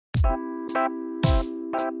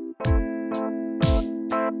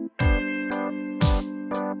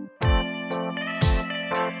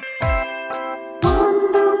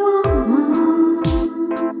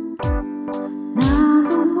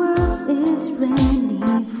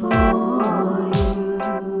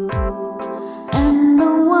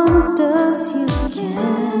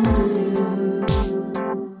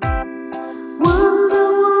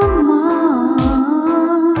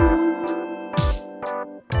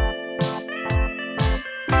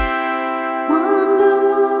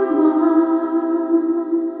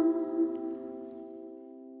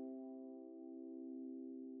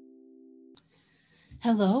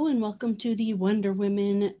Hello and welcome to the Wonder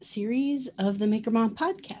Women series of the Maker Mom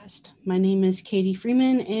podcast. My name is Katie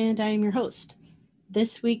Freeman and I am your host.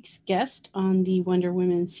 This week's guest on the Wonder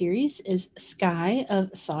Women series is Sky of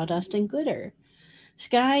Sawdust and Glitter.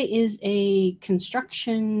 Sky is a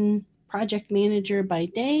construction project manager by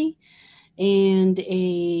day and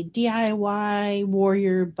a DIY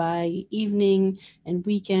warrior by evening and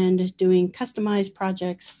weekend, doing customized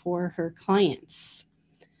projects for her clients.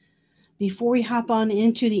 Before we hop on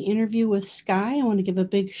into the interview with Sky, I want to give a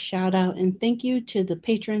big shout out and thank you to the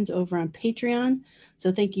patrons over on Patreon.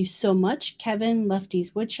 So thank you so much, Kevin,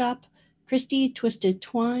 Lefty's Woodshop, Christy, Twisted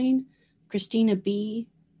Twine, Christina B,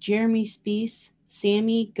 Jeremy Spees,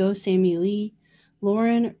 Sammy, Go Sammy Lee,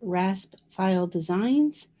 Lauren, Rasp File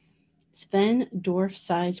Designs, Sven, Dwarf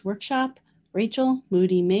Size Workshop, Rachel,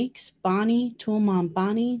 Moody Makes, Bonnie, Tool Mom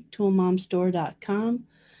Bonnie, toolmomstore.com,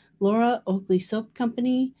 Laura, Oakley Soap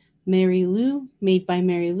Company, Mary Lou, Made by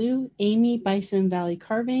Mary Lou, Amy, Bison Valley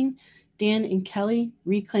Carving, Dan and Kelly,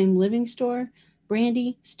 Reclaim Living Store,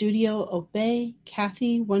 Brandy, Studio Obey,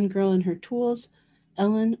 Kathy, One Girl and Her Tools,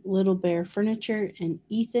 Ellen, Little Bear Furniture, and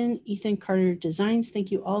Ethan Carter Designs.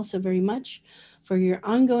 Thank you all so very much for your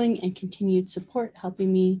ongoing and continued support,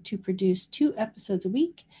 helping me to produce 2 episodes a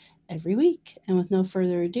week, every week. And with no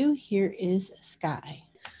further ado, here is Sky.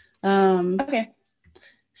 Okay.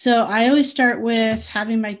 So I always start with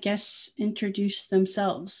having my guests introduce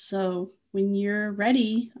themselves. So when you're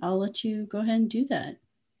ready, I'll let you go ahead and do that.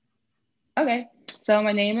 Okay. So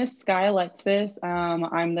my name is Sky Alexis.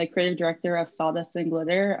 I'm the creative director of Sawdust and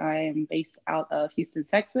Glitter. I am based out of Houston,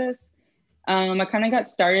 Texas. I kind of got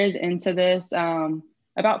started into this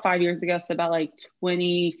about 5 years ago. So about like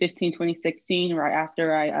 2015, 2016, right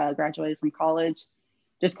after I graduated from college.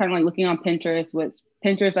 Just kind of like looking on Pinterest, which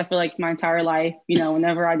Pinterest, I feel like, is my entire life. You know,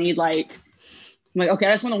 whenever I need I'm like, okay,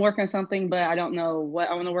 I just want to work on something, but I don't know what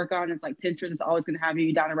I want to work on. It's like Pinterest is always going to have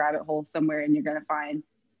you down a rabbit hole somewhere, and you're going to find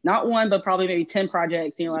not one, but probably maybe 10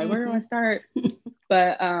 projects. And you're like, where do I start?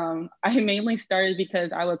 But I mainly started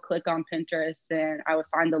because I would click on Pinterest and I would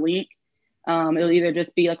find the link. It would either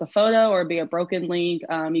just be like a photo or be a broken link.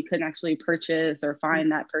 You couldn't actually purchase or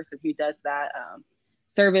find that person who does that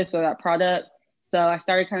service or that product. So I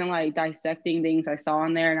started kind of like dissecting things I saw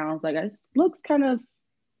in there, and I was like, this looks kind of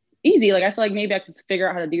easy. Like, I feel like maybe I could figure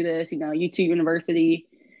out how to do this, you know, YouTube University.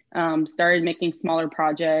 Started making smaller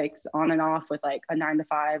projects on and off with like a 9 to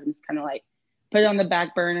 5 and just kind of like put it on the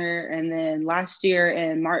back burner. And then last year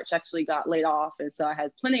in March, actually got laid off. And so I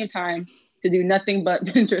had plenty of time to do nothing but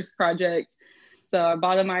Pinterest projects. So I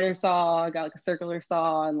bought a miter saw, got like a circular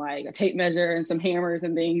saw and like a tape measure and some hammers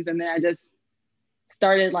and things. And then I just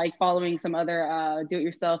started like following some other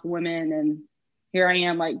do-it-yourself women, and here I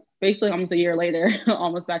am, like basically almost a year later,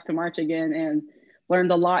 almost back to March again, and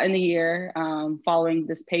learned a lot in a year following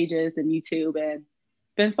this pages and YouTube, and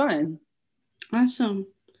it's been fun. Awesome.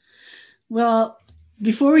 Well,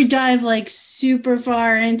 before we dive like super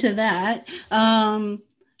far into that, I want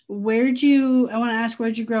to ask,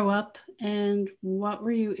 where'd you grow up and what were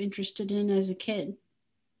you interested in as a kid?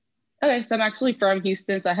 Okay, so I'm actually from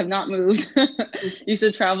Houston, so I have not moved. Used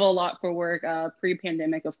to travel a lot for work,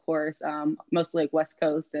 pre-pandemic, of course, mostly like West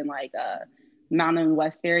Coast and like Mountain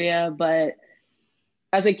West area. But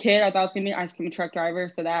as a kid, I thought I was going to be an ice cream truck driver.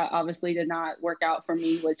 So that obviously did not work out for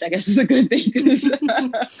me, which I guess is a good thing because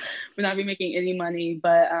would not be making any money.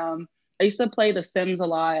 But I used to play The Sims a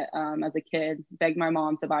lot as a kid, begged my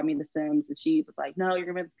mom to buy me The Sims. And she was like, no, you're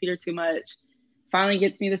going to make Peter too much. Finally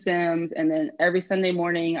gets me The Sims, and then every Sunday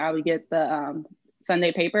morning I would get the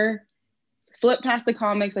Sunday paper, flip past the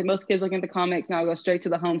comics, like most kids looking at the comics, and I would go straight to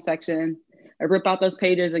the home section. I rip out those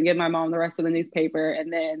pages and give my mom the rest of the newspaper,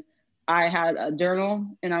 and then I had a journal,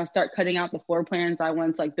 and I would start cutting out the floor plans I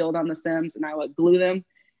wanted to like build on The Sims, and I would glue them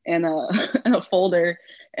in a folder.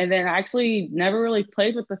 And then I actually never really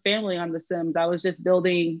played with the family on The Sims. I was just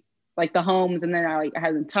building like the homes, and then I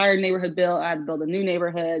had an entire neighborhood built. I had to build a new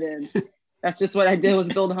neighborhood, and that's just what I did, was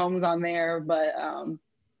build homes on there. But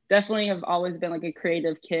definitely have always been like a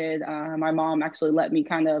creative kid. My mom actually let me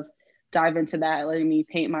kind of dive into that, letting me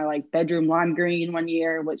paint my like bedroom lime green one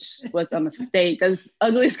year, which was a mistake. That's the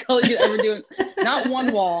ugliest color you could ever do. Not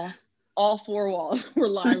one wall, all 4 walls were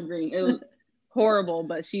lime green. It was horrible,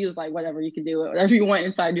 but she was like, whatever, you can do it, whatever you want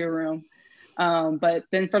inside your room. But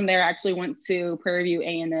then from there, I actually went to Prairie View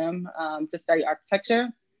A&M to study architecture.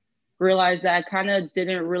 Realized that I kind of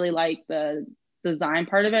didn't really like the design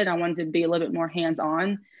part of it. I wanted to be a little bit more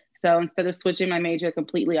hands-on. So instead of switching my major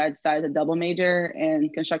completely, I decided to double major in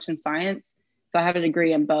construction science. So I have a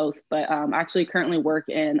degree in both, but I actually currently work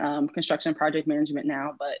in construction project management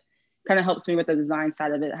now, but kind of helps me with the design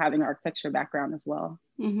side of it, having an architecture background as well.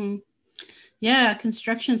 Mm-hmm. Yeah,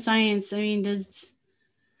 construction science. I mean,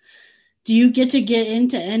 do you get to get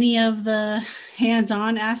into any of the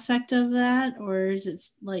hands-on aspect of that, or is it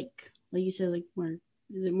like you said, like more,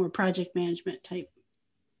 is it more project management type?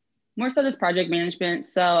 More so just project management.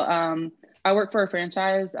 So I work for a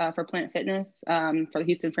franchise for Planet Fitness for the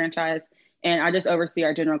Houston franchise, and I just oversee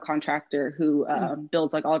our general contractor who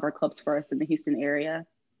builds like all of our clubs for us in the Houston area.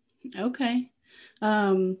 Okay.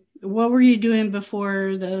 What were you doing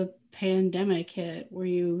before the pandemic hit? Were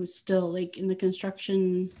you still like in the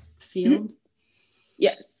construction field? Mm-hmm.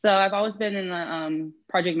 Yes. So I've always been in the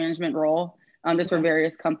project management role, just for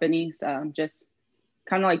various companies, just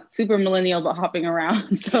kind of like super millennial, but hopping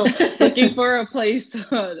around. So looking for a place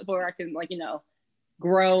where I can, like, you know,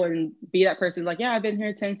 grow and be that person. Like, yeah, I've been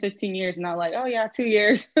here 10, 15 years. Not like, oh yeah, 2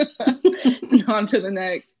 years. On to the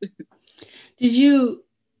next. Did you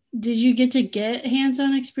get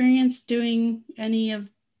hands-on experience doing any of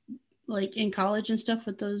like in college and stuff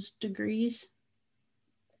with those degrees?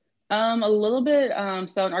 A little bit.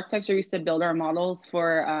 So in architecture, we used to build our models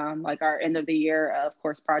for like our end of the year, of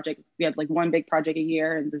course, project. We had like one big project a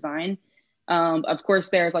year in design. Of course,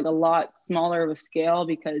 there's like a lot smaller of a scale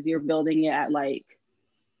because you're building it at like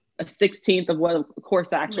a 16th of what, of course,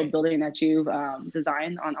 the actual building that you've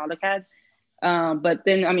designed on AutoCAD. But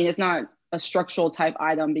then, I mean, it's not a structural type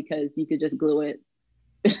item because you could just glue it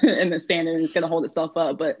in the sand and it's going to hold itself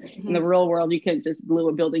up. But in the real world, you can't just glue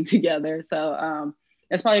a building together. So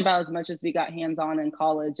it's probably about as much as we got hands-on in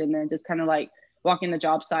college, and then just kind of like walking the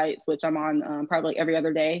job sites, which I'm on probably every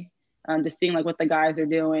other day, just seeing like what the guys are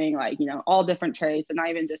doing, like, you know, all different trades, and not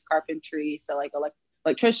even just carpentry. So like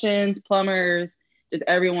electricians, plumbers, just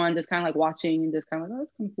everyone, just kind of like watching and just kind of like, oh,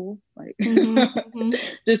 that's kind of cool. Like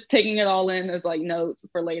just taking it all in as like notes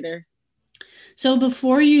for later. So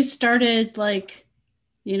before you started, like,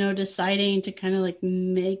 you know, deciding to kind of like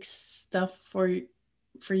make stuff for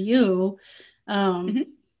you,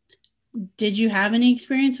 did you have any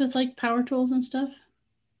experience with like power tools and stuff?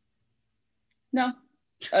 No,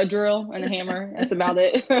 a drill and a hammer. That's about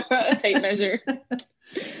it. A tape measure.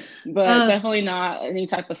 But definitely not any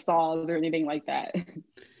type of saws or anything like that.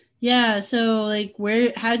 Yeah. So like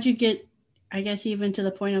how'd you get, I guess, even to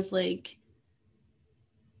the point of like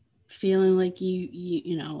feeling like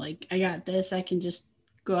you know, like, I got this, I can just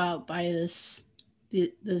go out, buy this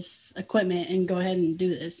equipment and go ahead and do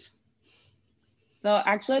this? So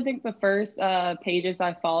actually, I think the first pages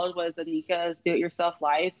I followed was Anika's Do-It-Yourself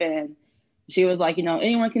Life. And she was like, you know,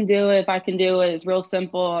 anyone can do it. If I can do it, it's real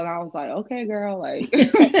simple. And I was like, okay, girl, like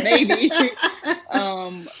maybe.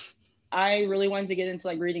 I really wanted to get into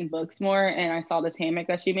like reading books more. And I saw this hammock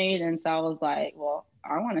that she made. And so I was like, well,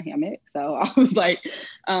 I want a hammock. So I was like,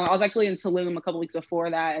 I was actually in Tulum a couple weeks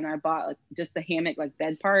before that. And I bought like just the hammock, like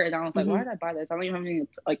bed part. And I was like, why did I buy this? I don't even have anything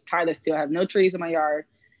to like tie this to. I have no trees in my yard.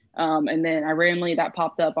 And then I randomly that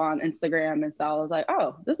popped up on Instagram, and so I was like,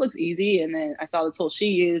 oh, this looks easy. And then I saw the tool she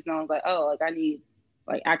used, and I was like, oh, like I need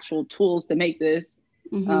like actual tools to make this.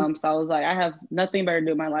 So I was like, I have nothing better to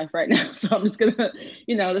do in my life right now, so I'm just gonna,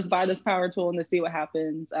 you know, just buy this power tool and to see what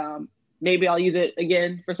happens. Maybe I'll use it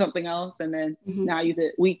again for something else, and then now I use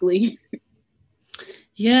it weekly.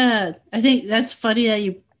 Yeah, I think that's funny that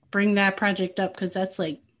you bring that project up, because that's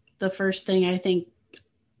like the first thing I think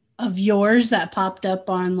of yours that popped up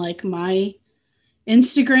on like my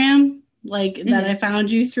Instagram, like that I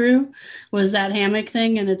found you through, was that hammock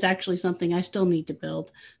thing. And it's actually something I still need to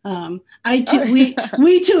build. We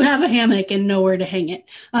too have a hammock and nowhere to hang it.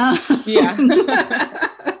 Yeah.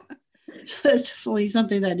 So that's definitely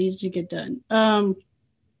something that needs to get done.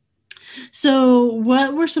 So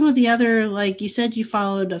what were some of the other, like you said, you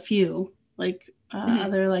followed a few like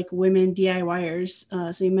other like women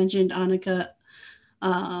DIYers. So you mentioned Annika.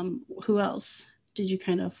 Who else did you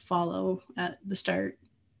kind of follow at the start?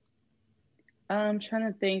 I'm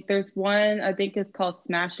trying to think. There's one, I think it's called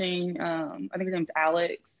Smashing. I think her name's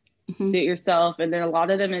Alex. do it yourself. And then a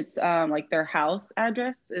lot of them, it's like their house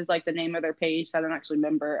address is like the name of their page. So I don't actually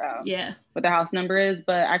remember what their house number is.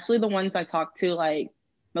 But actually the ones I talk to like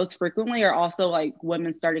most frequently are also like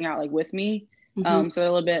women starting out like with me. So they're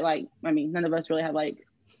a little bit like, I mean, none of us really have like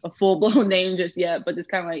a full blown name just yet, but just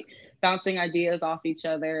kind of like bouncing ideas off each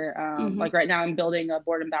other. Like right now I'm building a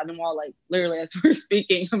board and batten wall, like literally as we're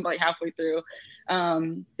speaking, I'm like halfway through.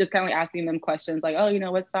 Just kind of like asking them questions like, oh, you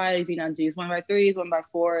know, what size, you know, do you use 1x3s,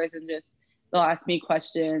 1x4s, and just they'll ask me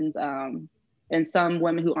questions. And some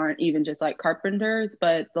women who aren't even just like carpenters,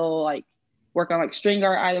 but they'll like work on like string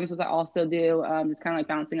art items, which I also do. Just kind of like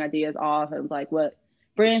bouncing ideas off of like what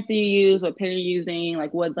brands do you use, what pin you're using,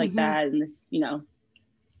 like wood like that, and this, you know,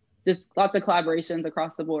 just lots of collaborations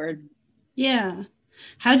across the board. Yeah.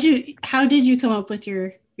 How did you come up with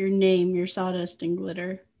your name, your Sawdust and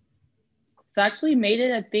Glitter? So I actually made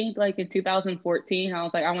it, I think like in 2014. I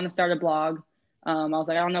was like, I want to start a blog. I was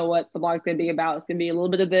like, I don't know what the blog's going to be about. It's going to be a little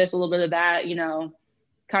bit of this, a little bit of that, you know,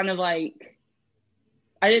 kind of like,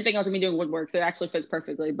 I didn't think I was going to be doing woodwork. So it actually fits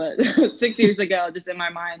perfectly. But 6 years ago, just in my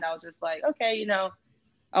mind, I was just like, okay, you know,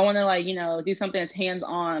 I want to like, you know, do something that's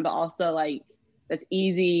hands-on, but also like that's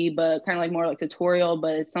easy, but kind of like more like tutorial,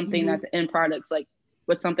 but it's something that the end product's like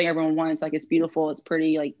what's something everyone wants. Like it's beautiful, it's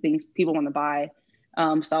pretty, like things people want to buy. So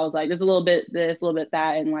I was like, there's a little bit this, a little bit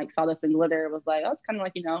that, and like Sawdust and Glitter was like, oh, it's kind of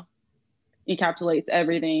like, you know, encapsulates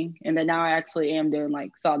everything. And then now I actually am doing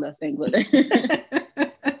like Sawdust and Glitter.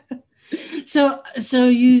 So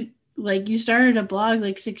you started a blog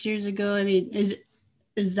like 6 years ago. I mean, is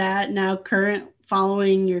that now current,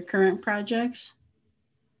 following your current projects?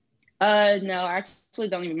 No, I actually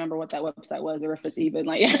don't even remember what that website was or if it's even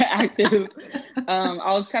like active.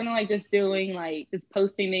 I was kind of like just doing like just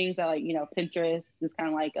posting things at like, you know, Pinterest, just kind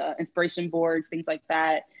of like inspiration boards, things like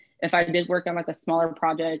that. If I did work on like a smaller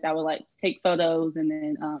project, I would like take photos and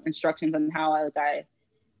then instructions on how I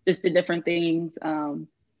just did different things. And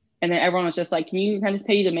then everyone was just like, can I just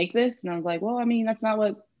pay you to make this? And I was like, well, I mean, that's not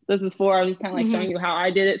what this is for. I was just kind of like showing you how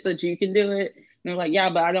I did it so that you can do it. And they're like, yeah,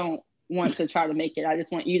 but I don't want to try to make it. I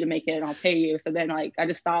just want you to make it and I'll pay you. So then like I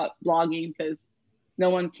just stopped blogging because no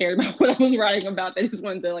one cared about what I was writing about. They just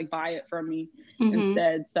wanted to like buy it from me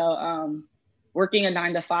instead. So working a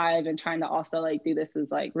 9 to 5 and trying to also like do this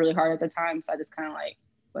is like really hard at the time. So I just kind of like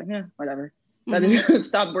yeah, whatever. So I just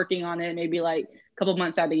stopped working on it. Maybe like a couple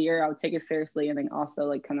months out of the year I would take it seriously and then also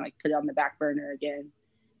like kind of like put it on the back burner again.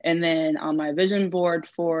 And then on my vision board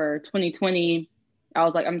for 2020, I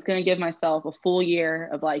was like, I'm just going to give myself a full year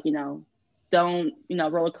of like, you know, don't, you know,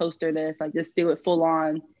 roller coaster this, like just do it full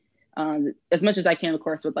on as much as I can, of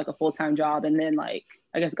course, with like a full-time job. And then like,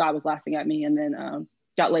 I guess God was laughing at me and then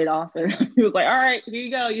got laid off and he was like, all right, here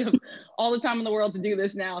you go. You have all the time in the world to do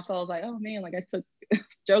this now. So I was like, oh man, like I took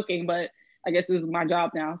joking, but I guess this is my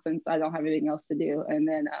job now since I don't have anything else to do. And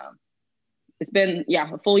then it's been,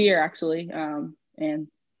 a full year actually. And it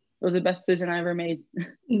was the best decision I ever made.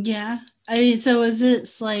 Yeah. I mean, so is it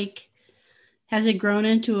like, has it grown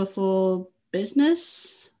into a full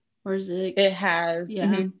business or is it? It has.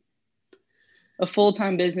 Yeah. A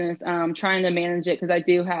full-time business. Trying to manage it because I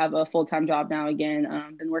do have a full-time job now again.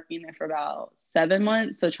 Been working there for about 7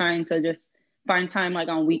 months. So trying to just find time like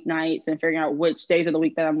on weeknights and figuring out which days of the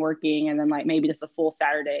week that I'm working and then like maybe just a full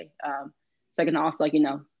Saturday. So I can also like, you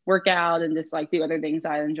know, work out and just like do other things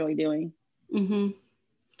I enjoy doing. Mm-hmm.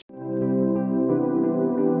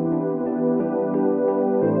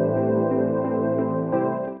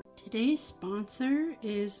 Today's sponsor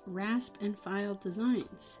is Rasp and File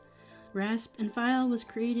Designs. Rasp and File was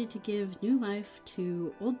created to give new life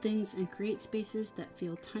to old things and create spaces that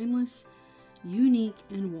feel timeless, unique,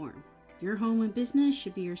 and warm. Your home and business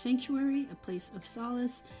should be your sanctuary, a place of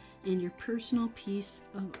solace, and your personal piece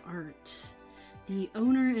of art. The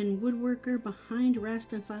owner and woodworker behind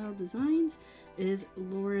Rasp and File Designs is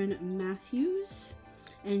Lauren Matthews,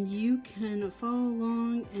 and you can follow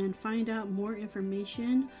along and find out more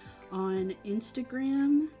information on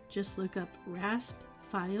Instagram. Just look up Rasp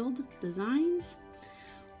Filed Designs,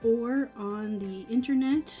 or on the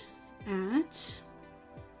internet at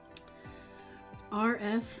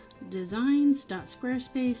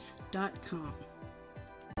rfdesigns.squarespace.com.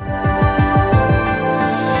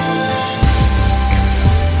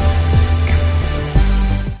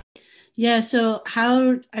 Yeah, so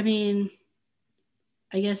how'd you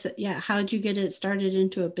get it started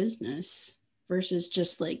into a business versus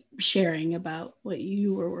just like sharing about what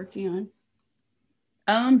you were working on?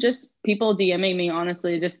 Just people DMing me,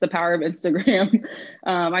 honestly, just the power of Instagram.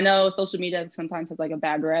 I know social media sometimes has like a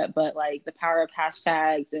bad rep, but like the power of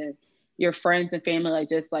hashtags and, your friends and family, like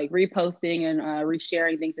just like reposting and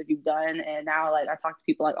resharing things that you've done. And now like I talk to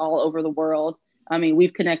people like all over the world. I mean,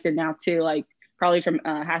 we've connected now too, like probably from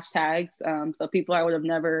hashtags. So people I would have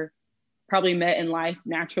never probably met in life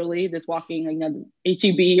naturally, just walking, like, you know,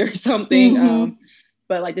 HEB or something. Mm-hmm.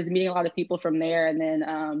 But like just meeting a lot of people from there. And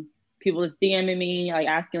then people just DMing me, like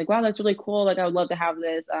asking like, wow, that's really cool. Like, I would love to have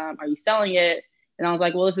this. Are you selling it? And I was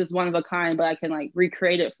like, well, this is one of a kind, but I can like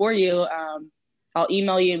recreate it for you. I'll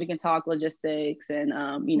email you and we can talk logistics and,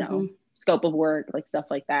 you know, Mm-hmm. scope of work, like stuff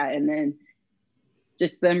like that. And then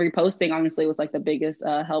just them reposting honestly was like the biggest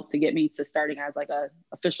help to get me to starting as like a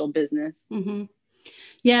official business. Mm-hmm.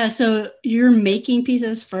 Yeah. So you're making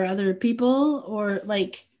pieces for other people, or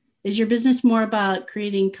like, is your business more about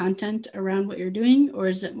creating content around what you're doing, or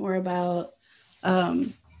is it more about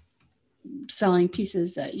selling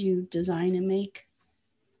pieces that you design and make?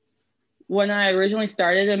 When I originally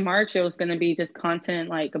started in March, it was going to be just content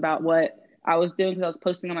like about what I was doing because I was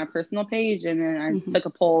posting on my personal page. And then I Mm-hmm. took a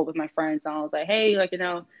poll with my friends and I was like, hey, like, you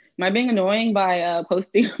know, am I being annoying by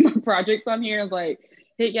posting my projects on here? I was like,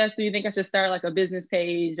 hey, yes, do you think I should start like a business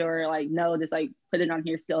page, or like, no, just like put it on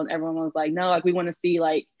here still? And everyone was like, no, like we want to see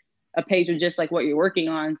like a page of just like what you're working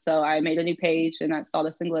on. So I made a new page and that's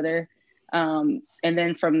Sawdust and Glitter. And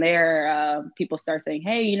then from there, people start saying,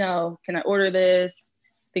 hey, you know, can I order this?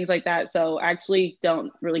 Things like that. So I actually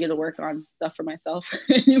don't really get to work on stuff for myself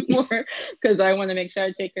anymore because I want to make sure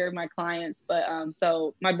I take care of my clients. But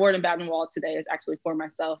so my board and batten wall today is actually for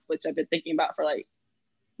myself, which I've been thinking about for like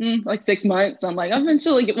 6 months. I'm like,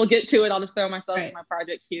 eventually we'll get to it. I'll just throw myself in my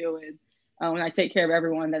project queue, and when I take care of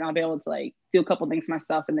everyone, then I'll be able to like do a couple things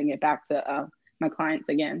myself and then get back to my clients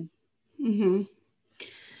again. Mm-hmm.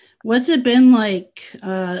 What's it been like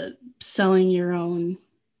selling your own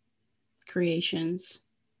creations?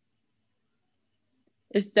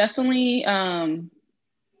 It's definitely trying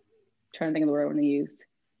to think of the word I want to use.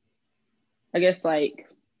 I guess like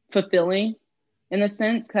fulfilling in a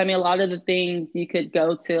sense. I mean, a lot of the things you could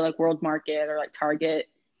go to like World Market or like Target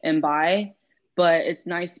and buy, but it's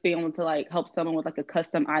nice to be able to like help someone with like a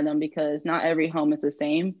custom item because not every home is the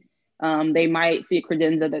same. They might see a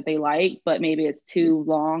credenza that they like, but maybe it's too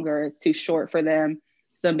long or it's too short for them.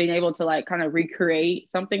 So being able to like kind of recreate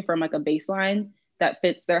something from like a baseline that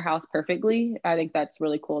fits their house perfectly, I think that's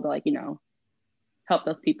really cool to like, you know, help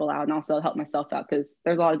those people out and also help myself out because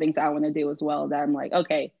there's a lot of things I want to do as well that I'm like,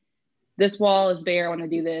 okay, this wall is bare, I want to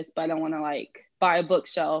do this, but I don't want to like buy a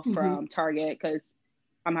bookshelf from Target because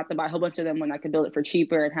I'm gonna have to buy a whole bunch of them when I could build it for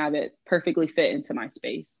cheaper and have it perfectly fit into my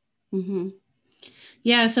space. Mm-hmm.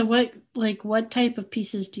 Yeah. So what type of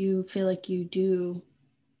pieces do you feel like you do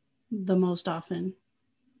the most often?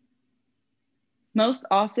 Most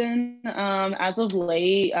often, as of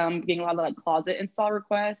late, getting a lot of like closet install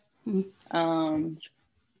requests. Mm-hmm.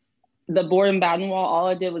 The board and batten wall, all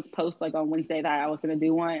I did was post like on Wednesday that I was going to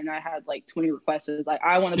do one. And I had like 20 requests. It was like,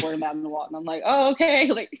 I want a board and batten wall. And I'm like, oh,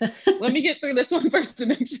 okay. Like, let me get through this one first to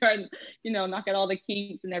make sure I, you know, knock out all the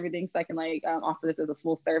kinks and everything. So I can like offer this as a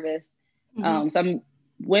full service. Mm-hmm. So I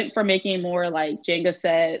went for making more like Jenga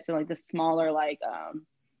sets and like the smaller, like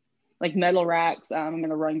metal racks. I'm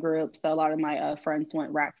in a run group. So a lot of my friends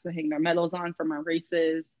want racks to hang their medals on for my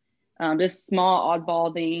races. Just small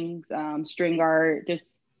oddball things, string art,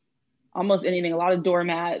 just almost anything, a lot of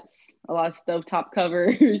doormats, a lot of stovetop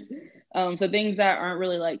covers. So things that aren't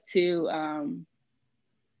really like too,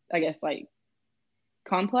 I guess, like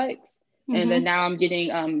complex. Mm-hmm. And then now I'm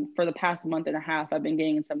getting, for the past month and a half, I've been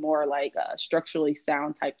getting into more like structurally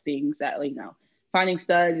sound type things that, like, you know, finding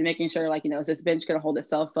studs and making sure like, you know, is this bench going to hold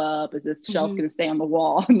itself up? Is this shelf going to stay on the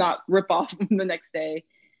wall, not rip off the next day?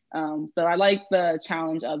 So I like the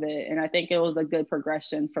challenge of it. And I think it was a good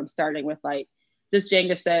progression from starting with like, just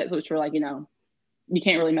Jenga sets, which were like, you know, you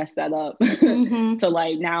can't really mess that up. So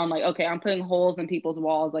like now I'm like, okay, I'm putting holes in people's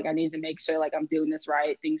walls. Like I need to make sure like I'm doing this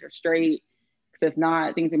right. Things are straight. Because if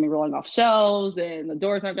not, things are gonna be rolling off shelves and the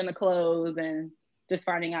doors aren't gonna close, and just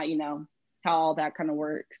finding out, you know, how all that kind of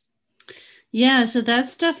works. Yeah, so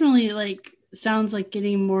that's definitely like sounds like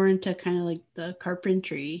getting more into kind of like the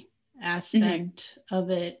carpentry aspect of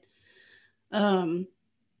it.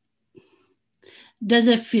 Does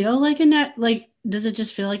it feel like does it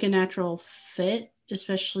just feel like a natural fit,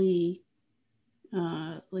 especially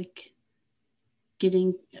like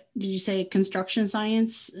getting, did you say construction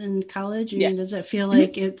science in college? I mean, does it feel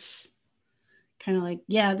like it's kind of like,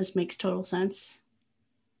 yeah, this makes total sense?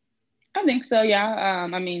 I think so, yeah.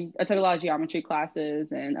 I mean, I took a lot of geometry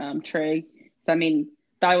classes and trig. So, I mean,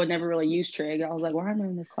 thought I would never really use trig. I was like, why am I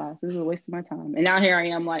in this class? This is a waste of my time. And now here I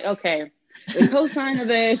am like, okay, the cosine of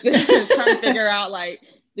this, trying to figure out like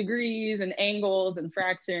degrees and angles and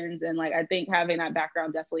fractions. And like, I think having that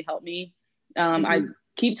background definitely helped me. I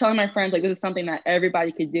keep telling my friends, like, this is something that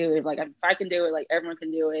everybody could do. If I can do it, like everyone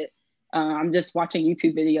can do it. I'm just watching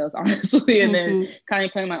YouTube videos, honestly, and then kind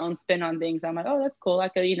of putting my own spin on things. I'm like, oh, that's cool. I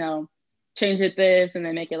could, change it this and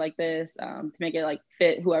then make it like this, to make it like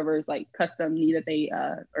fit whoever's like custom need that they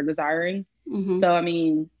are desiring. So, I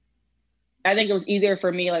mean, I think it was easier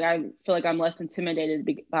for me. Like, I feel like I'm less intimidated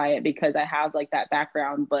by it because I have like that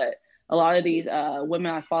background. But a lot of these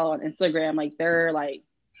women I follow on Instagram, like they're like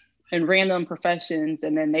in random professions,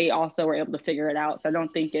 and then they also were able to figure it out. So I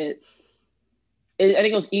don't think I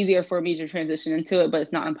think it was easier for me to transition into it, but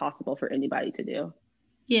it's not impossible for anybody to do.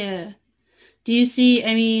 Yeah. Do you see,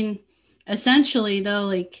 I mean, essentially though,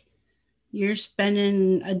 like you're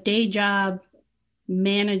spending a day job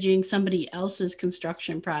managing somebody else's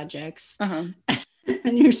construction projects, and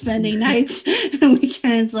you're spending nights and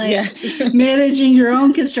weekends like managing your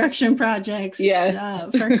own construction projects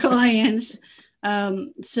for clients.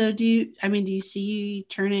 So do you see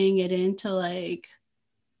turning it into like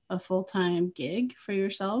a full-time gig for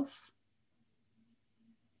yourself?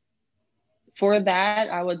 For that,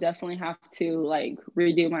 I would definitely have to like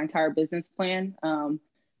redo my entire business plan.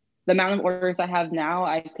 The amount of orders I have now,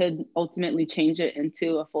 I could ultimately change it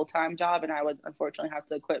into a full-time job, and I would unfortunately have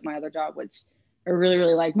to quit my other job, which I really,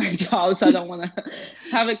 really like my job, so I don't want to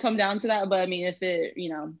have it come down to that. But I mean, if it,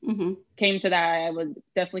 came to that, I would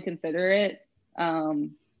definitely consider it.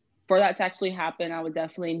 For that to actually happen, I would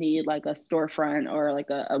definitely need like a storefront or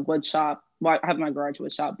like a wood shop. Well, I have my garage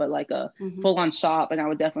wood shop, but like a full-on shop, and I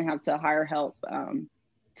would definitely have to hire help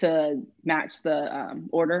to match the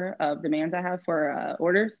order of demands I have for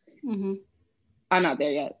orders. I'm not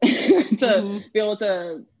there yet to be able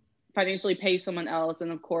to financially pay someone else, and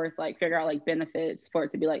of course like figure out like benefits for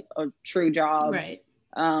it to be like a true job, right?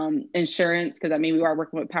 Insurance, because I mean we are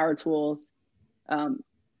working with power tools,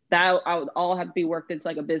 that I would all have to be worked into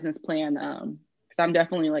like a business plan, because I'm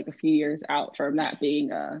definitely like a few years out from that being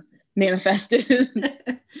manifested.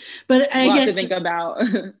 But I guess to think about.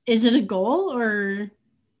 Is it a goal, or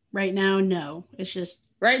right now no, it's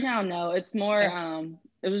just right now no, it's more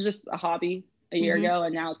it was just a hobby a year ago,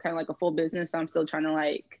 and now it's kind of like a full business. So I'm still trying to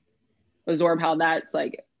like absorb how that's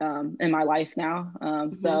like in my life now.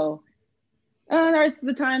 So it's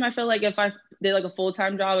the time I feel like if I did like a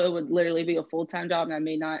full-time job, it would literally be a full-time job and I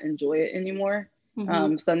may not enjoy it anymore.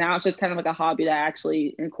 So now it's just kind of like a hobby that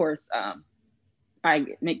actually, and of course, I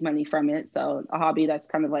make money from it. So a hobby that's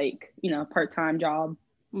kind of like, part-time job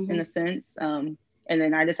in a sense. And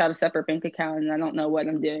then I just have a separate bank account, and I don't know what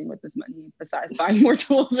I'm doing with this money besides buying more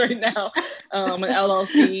tools right now. An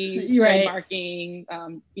LLC, trademarking,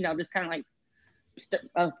 just kind of like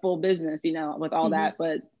a full business, with all that.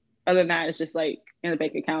 But other than that, it's just like in a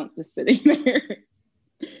bank account, just sitting there.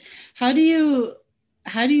 How do you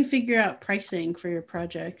figure out pricing for your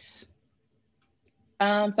projects?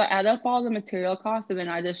 So I add up all the material costs, and then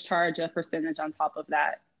I just charge a percentage on top of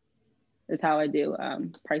that. Is how I do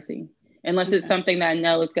pricing. Unless it's something that I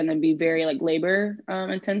know is going to be very like labor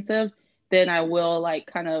intensive, then I will like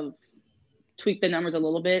kind of tweak the numbers a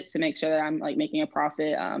little bit to make sure that I'm like making a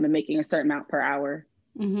profit and making a certain amount per hour.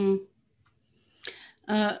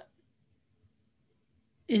 How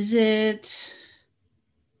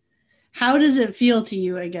does it feel to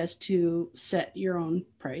you, I guess, to set your own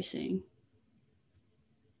pricing?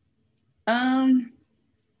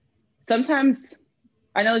 Sometimes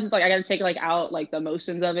I know it's just like I got to take like out like the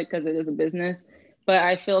emotions of it because it is a business, but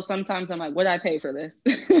I feel sometimes I'm like, what did I pay for this?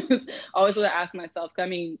 Always would ask myself. I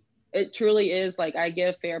mean, it truly is like I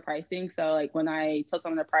give fair pricing. So like when I tell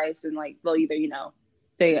someone the price, and like they'll either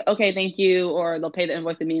say okay, thank you, or they'll pay the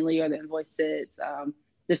invoice immediately, or the invoice sits.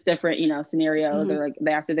 Just different scenarios, or like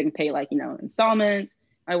they can pay like installments.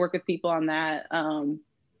 I work with people on that,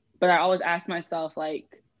 but I always ask myself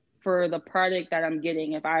like, for the product that I'm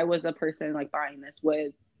getting, if I was a person like buying this,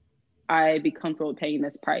 would I be comfortable paying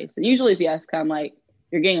this price? And usually it's yes, because I'm like,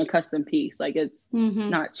 you're getting a custom piece. Like it's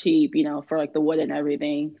not cheap, for like the wood and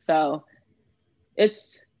everything. So I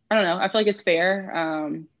don't know. I feel like it's fair.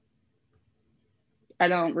 I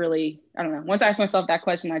don't know. Once I ask myself that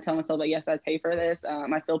question, I tell myself that yes, I'd pay for this.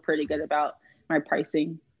 I feel pretty good about my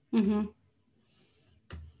pricing.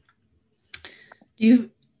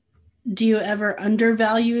 Do you ever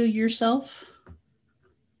undervalue yourself?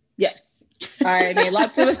 Yes. I made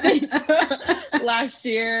lots of mistakes last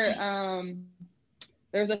year.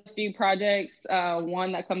 There's a few projects.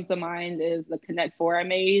 One that comes to mind is the Connect 4 I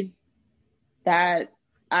made that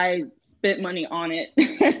I spent money on it.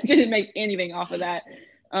 Didn't make anything off of that.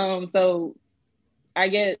 So I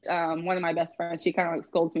get one of my best friends, she kind of like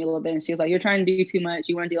scolds me a little bit, and she's like, you're trying to do too much.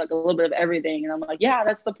 You want to do like a little bit of everything. And I'm like, yeah,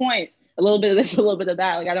 that's the point. A little bit of this, a little bit of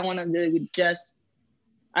that. Like, I don't want to do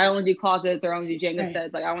I don't want to do closets or I want to do Jenga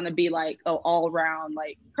sets. Like, I want to be like an all around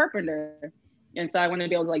like carpenter. And so I want to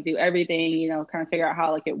be able to like do everything, you know, kind of figure out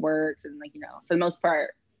how like it works. And like, you know, for the most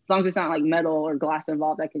part, as long as it's not like metal or glass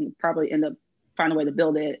involved, I can probably end up find a way to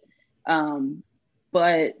build it.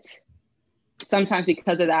 But sometimes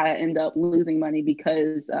because of that, I end up losing money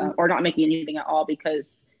because, or not making anything at all,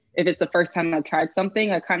 because if it's the first time I've tried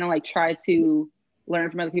something, I kind of like try to learn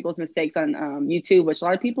from other people's mistakes on YouTube, which a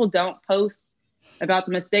lot of people don't post about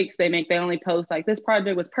the mistakes they make. They only post like, this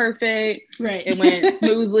project was perfect, right? It went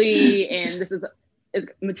smoothly, and this is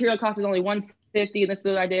material cost is only $150, and this is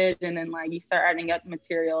what I did. And then like you start adding up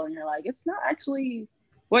material, and you're like, it's not actually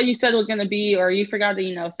what you said it was going to be, or you forgot to,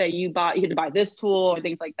 you know, say you had to buy this tool or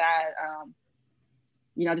things like that.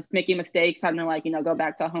 You know, just making mistakes, having to like, you know, go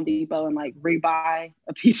back to Home Depot and like rebuy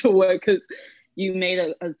a piece of wood because you made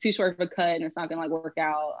a too short of a cut and it's not gonna like work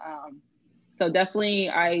out. So definitely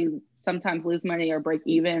I sometimes lose money or break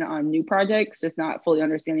even on new projects, just not fully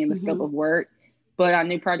understanding the scope of work. But on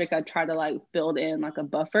new projects, I try to like build in like a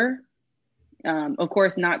buffer. Of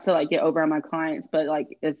course, not to like get over on my clients, but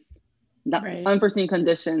like if not unforeseen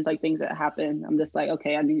conditions, like things that happen, I'm just like,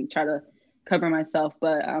 okay, I need to try to cover myself.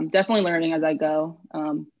 But definitely learning as I go.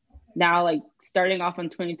 Now, like starting off in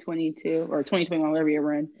 2022 or 2021, whatever year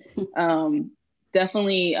we're in,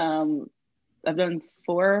 definitely I've done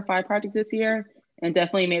 4 or 5 projects this year and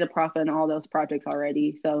definitely made a profit on all those projects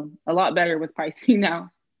already. So a lot better with pricing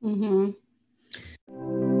now. Mm-hmm.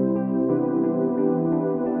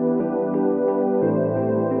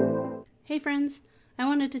 Hey friends, I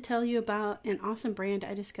wanted to tell you about an awesome brand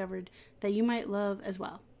I discovered that you might love as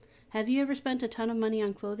well. Have you ever spent a ton of money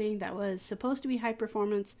on clothing that was supposed to be high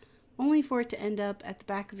performance, only for it to end up at the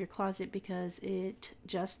back of your closet because it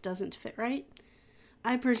just doesn't fit right?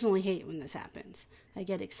 I personally hate when this happens. I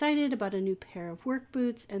get excited about a new pair of work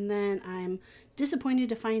boots, and then I'm disappointed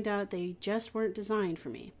to find out they just weren't designed for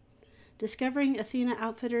me. Discovering Athena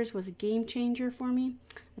Outfitters was a game changer for me.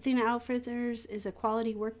 Athena Outfitters is a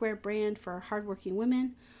quality workwear brand for hardworking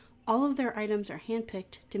women. All of their items are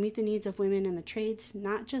handpicked to meet the needs of women in the trades,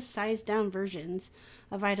 not just sized-down versions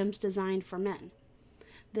of items designed for men.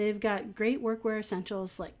 They've got great workwear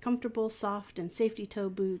essentials like comfortable, soft, and safety toe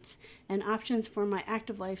boots, and options for my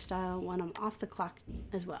active lifestyle when I'm off the clock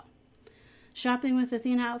as well. Shopping with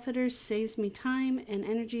Athena Outfitters saves me time and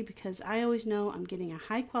energy because I always know I'm getting a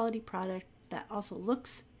high-quality product that also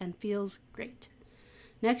looks and feels great.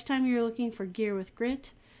 Next time you're looking for gear with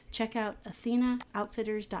grit, check out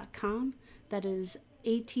AthenaOutfitters.com. That is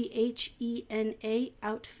ATHENA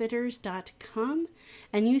Outfitters.com,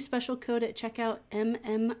 and use special code at checkout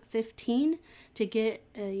MM15 to get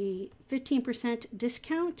a 15%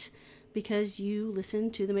 discount because you listen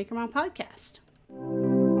to the Maker Mom podcast.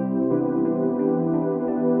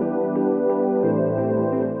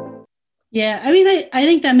 Yeah, I mean, I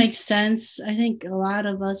think that makes sense. I think a lot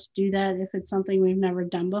of us do that if it's something we've never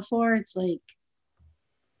done before. It's like,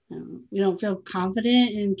 we don't feel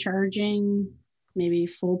confident in charging maybe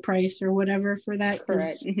full price or whatever for that.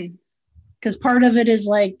 Because part of it is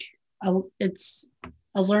like, it's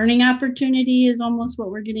a learning opportunity is almost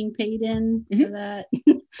what we're getting paid in for that.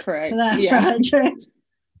 Correct. For that project.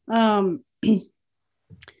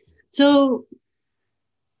 So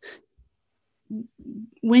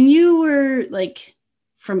when you were like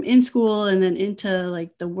from in school and then into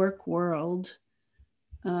like the work world,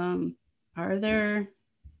 are there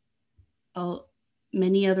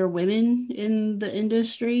many other women in the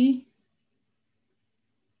industry?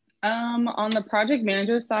 On the project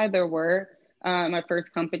manager side, there were. My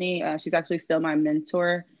first company, she's actually still my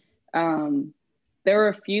mentor. There were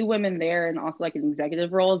a few women there and also like in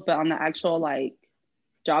executive roles, but on the actual like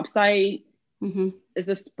job site, it's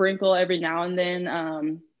a sprinkle every now and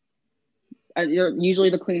then. Usually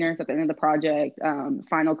the cleaners at the end of the project,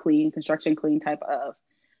 final clean, construction clean type of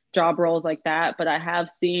job roles like that. But I have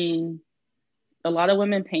seen a lot of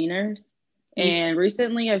women painters, and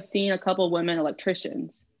recently I've seen a couple women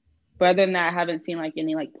electricians. But other than that, I haven't seen like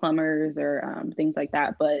any like plumbers or things like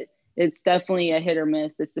that. But it's definitely a hit or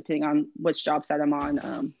miss. It's depending on which job site I'm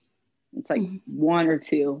on. It's like 1 or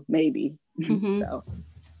 2 maybe. So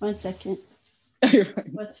 1 second.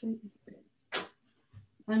 What's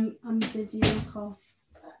I'm busy on a call.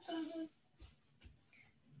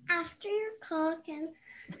 After your call, can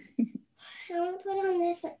I put on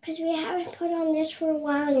this because we haven't put on this for a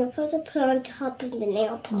while, and you're supposed to put on top of the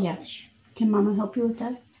nail polish. Yeah. Can Mama help you with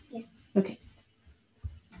that? Yeah. Okay.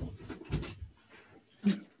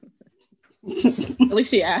 At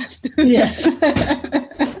least she asked. Yes.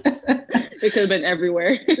 It could have been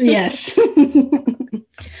everywhere. Yes.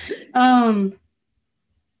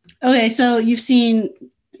 Okay, so you've seen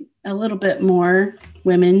a little bit more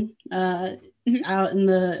women out in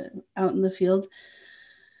the field.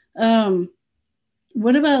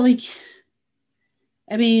 What about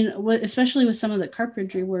especially with some of the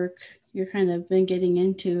carpentry work you're kind of been getting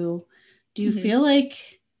into, do you feel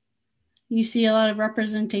like you see a lot of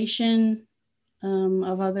representation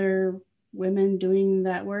of other women doing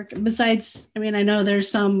that work? Besides, I know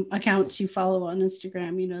there's some accounts you follow on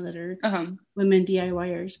Instagram, that are women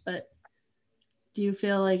DIYers, but do you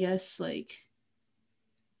feel, I guess,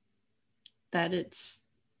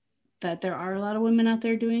 that there are a lot of women out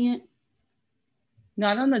there doing it?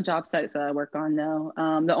 Not on the job sites that I work on, no.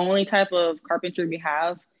 The only type of carpentry we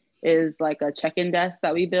have is like a check-in desk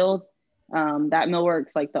that we build. That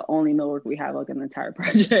millwork's like the only millwork we have in the entire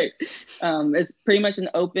project. It's pretty much an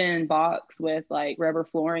open box with like rubber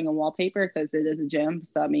flooring and wallpaper because it is a gym.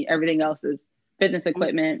 So everything else is fitness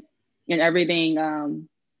equipment and everything.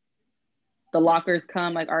 The lockers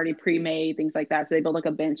come like already pre-made, things like that. So they build like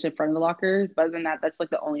a bench in front of the lockers. But other than that, that's like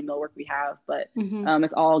the only millwork we have. But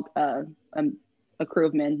it's all a crew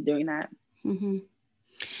of men doing that.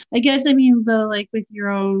 I guess, though, like with your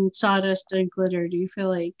own sawdust and glitter, do you feel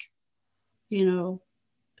like,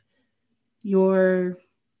 you're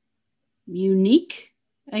unique,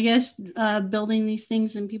 I guess, building these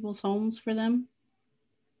things in people's homes for them?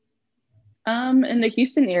 In the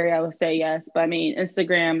Houston area, I would say yes. But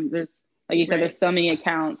Instagram, there's, like you said, there's so many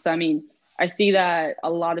accounts. I see that a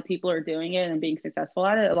lot of people are doing it and being successful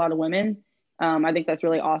at it, a lot of women. I think that's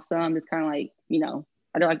really awesome. It's kind of like,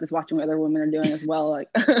 I don't like just watching what other women are doing as well.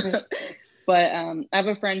 But I have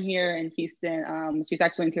a friend here in Houston. She's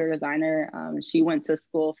actually an interior designer. She went to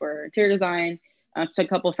school for interior design. She took a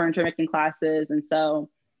couple of furniture making classes. And so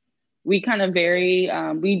we kind of vary.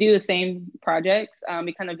 We do the same projects.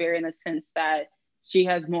 We kind of vary in the sense that she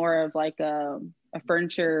has more of like a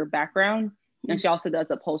furniture background. And she also does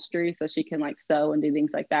upholstery. So she can like sew and do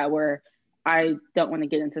things like that, where I don't want to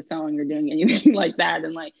get into sewing or doing anything like that.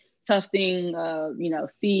 And like tufting,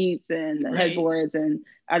 seats and headboards, and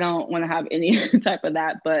I don't want to have any type of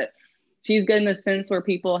that. But she's good in the sense where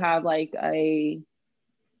people have like a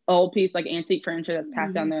old piece, like antique furniture that's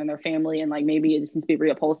passed down there in their family, and like maybe it just needs to be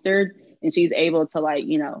reupholstered, and she's able to like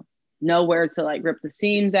know where to like rip the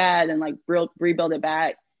seams at and like rebuild it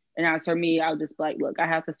back. And as for me, I would just be like, look, I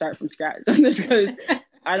have to start from scratch on this because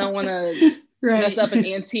I don't want to mess up an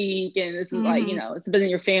antique, and this is like it's been in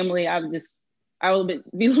your family. I will be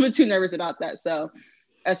a little bit too nervous about that. So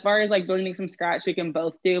as far as like building from scratch, we can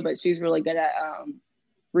both do, but she's really good at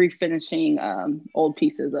refinishing old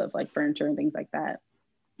pieces of like furniture and things like that.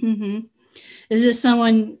 Is this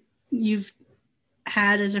someone you've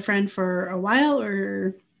had as a friend for a while,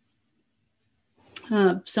 or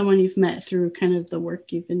someone you've met through kind of the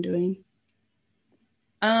work you've been doing?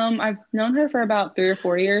 I've known her for about 3 or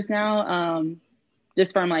 4 years now,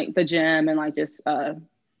 just from like the gym and like just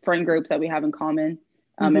friend groups that we have in common.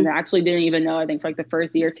 And I actually didn't even know, I think for like the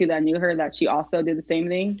first year or two that I knew her, that she also did the same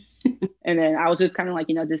thing. And then I was just kind of like,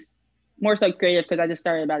 just more so creative because I just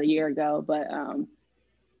started about a year ago, but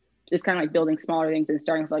just kind of like building smaller things and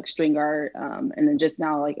starting with like string art. And then just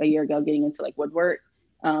now, like a year ago, getting into like woodwork,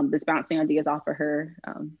 just bouncing ideas off of her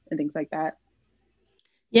and things like that.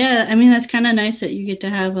 Yeah. That's kind of nice that you get to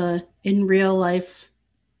have a in real life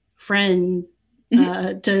friend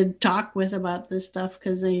to talk with about this stuff,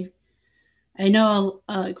 because I know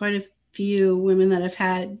quite a few women that I've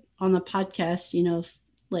had on the podcast,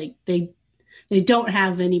 like they don't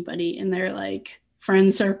have anybody in their like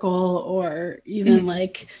friend circle or even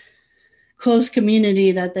like close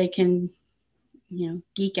community that they can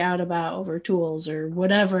geek out about over tools or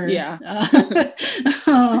whatever.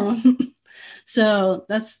 So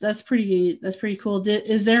that's pretty cool.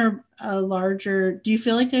 Is there do you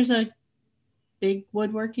feel like there's a big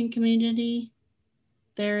woodworking community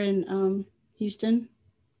there in Houston?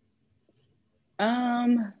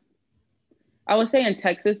 I would say in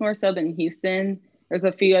Texas more so than Houston. There's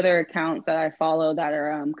a few other accounts that I follow that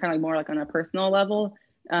are kind of like more like on a personal level.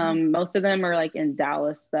 Most of them are like in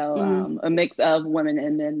Dallas though, a mix of women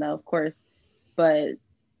and men though, of course. But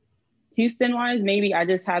Houston wise, maybe I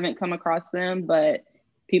just haven't come across them, but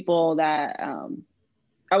people that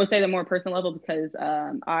I would say the more personal level, because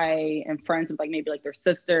I am friends with like maybe like their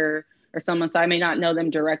sister or someone, so I may not know them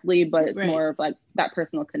directly, but it's more of like that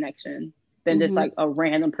personal connection than just like a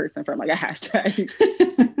random person from like a hashtag.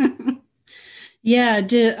 Yeah,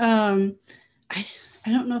 I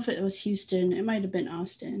don't know if it was Houston. It might have been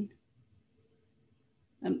Austin.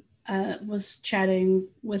 was chatting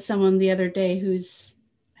with someone the other day who's,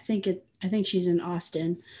 I think she's in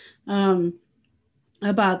Austin,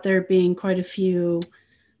 about there being quite a few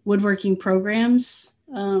woodworking programs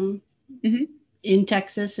in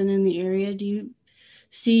Texas and in the area. Do you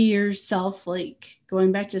see yourself like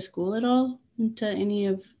going back to school at all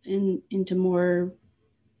into more,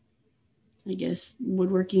 I guess,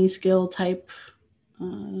 woodworking skill type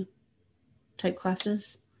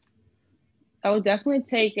classes? I would definitely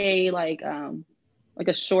take a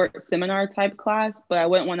a short seminar type class, but I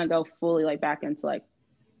wouldn't want to go fully like back into like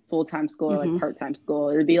full-time school or like part-time school.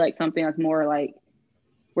 It would be like something that's more like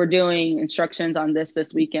we're doing instructions on this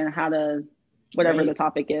weekend, how to whatever the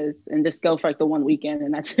topic is, and just go for like the one weekend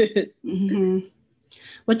and that's it.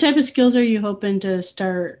 What type of skills are you hoping to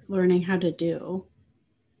start learning how to do?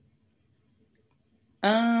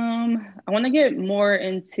 I want to get more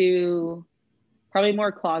into probably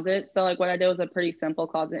more closets. So like what I did was a pretty simple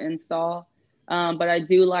closet install. But I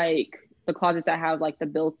do like the closets that have like the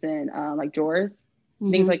built-in like drawers,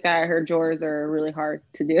 things like that. I heard drawers are really hard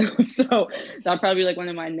to do. So that'll probably be like one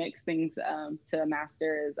of my next things to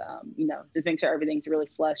master is, just make sure everything's really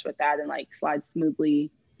flush with that and like slides smoothly.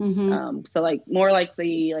 So like more like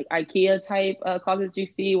the like IKEA type closets you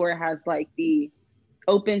see where it has like the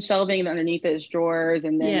open shelving and underneath it is drawers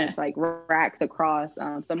and then it's like racks across,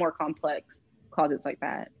 some more complex closets like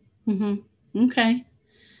that. Okay.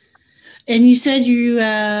 And you said you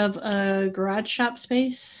have a garage shop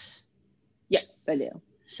space? Yes, I do.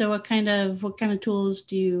 So what kind of tools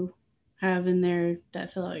do you have in there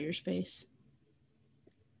that fill out your space?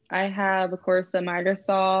 I have, of course, the miter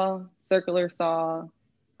saw, circular saw,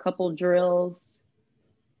 couple drills,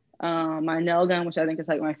 my nail gun, which I think is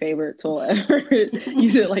like my favorite tool ever.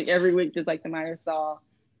 Use it like every week, just like the miter saw,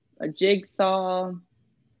 a jigsaw.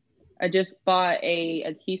 I just bought a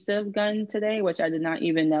adhesive gun today, which I did not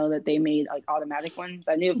even know that they made like automatic ones.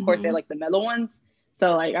 I knew, of course, they like the metal ones.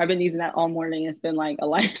 So like I've been using that all morning. It's been like a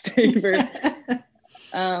lifesaver.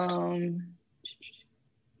 Then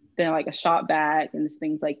like a shop vac and just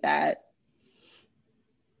things like that.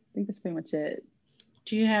 I think that's pretty much it.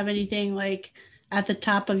 Do you have anything like at the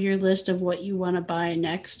top of your list of what you want to buy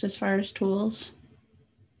next as far as tools?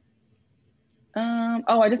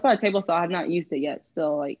 I just bought a table saw. I have not used it yet.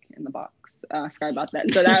 Still like in the box. I forgot about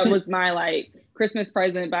that. So that was my like Christmas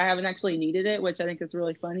present, but I haven't actually needed it, which I think is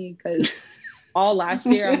really funny because all last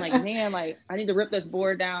year I'm like, man, like I need to rip this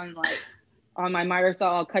board down like on my miter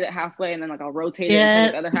saw. I'll cut it halfway and then like I'll rotate it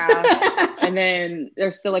and take the other half. And then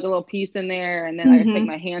there's still like a little piece in there. And then I take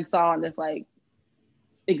my handsaw and just like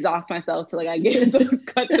exhaust myself to like I get it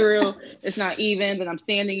cut through. It's not even, then I'm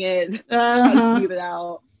sanding it, trying to smooth it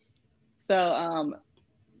out. So,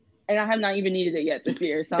 and I have not even needed it yet this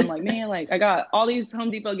year. So I'm like, man, like I got all these Home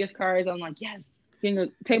Depot gift cards. I'm like, yes, getting a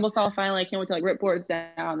table saw finally. I can't wait to like rip boards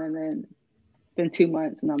down. And then it's been 2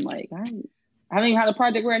 months and I'm like, I haven't even had a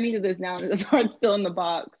project where I needed this now. It's still in the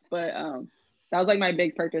box. But that was like my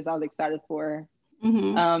big purchase I was excited for.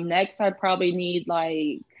 Next, I probably need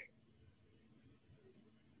like,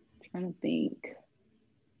 I'm trying to think.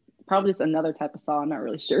 Probably just another type of saw. I'm not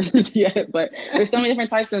really sure yet, but there's so many different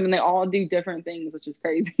types of them and they all do different things, which is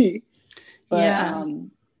crazy. But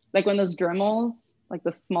like when those Dremels, like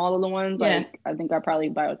the small little ones, like I think I'll probably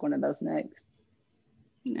buy like one of those next.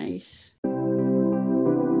 Nice.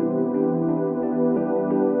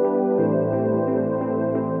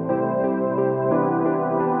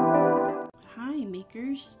 Hi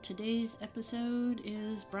makers. Today's episode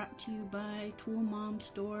is brought to you by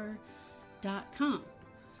ToolMomStore.com.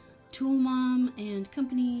 Tool Mom and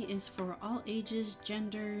Company is for all ages,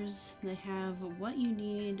 genders. They have what you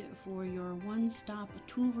need for your one-stop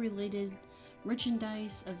tool-related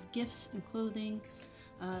merchandise of gifts and clothing.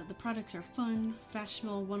 The products are fun,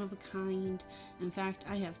 fashionable, one of a kind. In fact,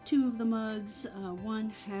 I have 2 of the mugs.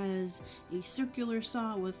 One has a circular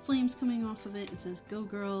saw with flames coming off of it. It says "Go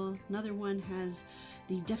Girl." Another one has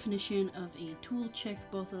the definition of a tool chick.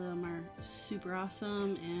 Both of them are super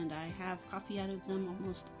awesome, and I have coffee out of them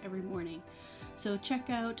almost every morning. So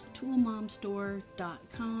check out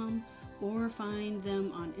ToolMomStore.com or find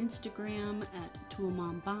them on Instagram at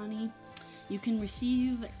ToolMomBonnie. You can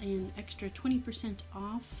receive an extra 20%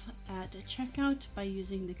 off at checkout by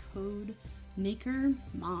using the code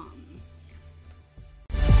MAKERMOM.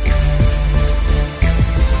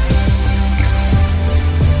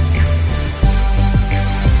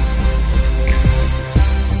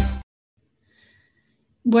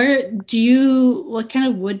 What kind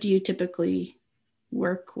of wood do you typically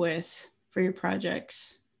work with for your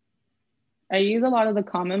projects? I use a lot of the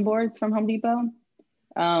common boards from Home Depot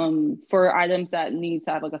for items that need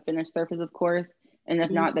to have like a finished surface, of course. And if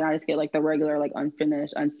not, then I just get like the regular, like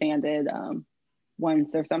unfinished, unsanded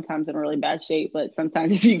ones. They're sometimes in really bad shape, but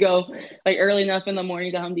sometimes if you go like early enough in the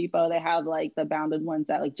morning to Home Depot, they have like the bounded ones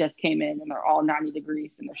that like just came in and they're all 90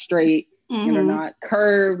 degrees and they're straight and they're not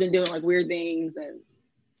curved and doing like weird things and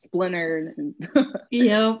splintered. And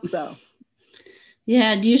Yep. So.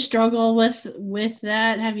 Yeah. Do you struggle with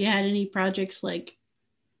that? Have you had any projects like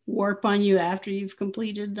warp on you after you've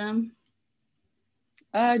completed them?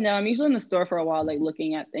 No, I'm usually in the store for a while, like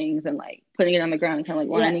looking at things and like putting it on the ground and kind of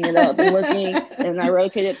like lining it up and looking, and I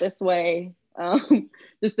rotate it this way,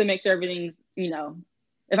 just to make sure everything's, you know,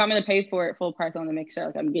 if I'm going to pay for it full price, I want to make sure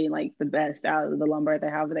like I'm getting like the best out of the lumber they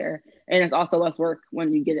have there. And it's also less work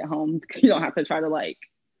when you get it home. You don't have to try to like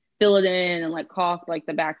fill it in and like caulk like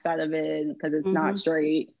the backside of it because it's not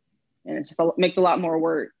straight. And it just makes a lot more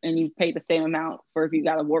work, and you pay the same amount for if you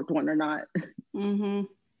got a warped one or not.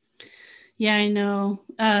 Yeah, I know.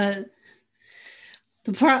 The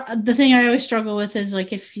thing I always struggle with is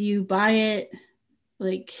like if you buy it,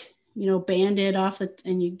 like, you know, banded off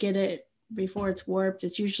and you get it before it's warped,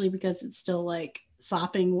 it's usually because it's still like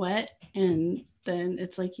sopping wet, and then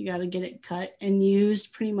it's like you got to get it cut and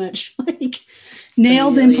used pretty much like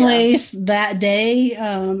nailed in place that day.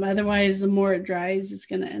 Otherwise, the more it dries, it's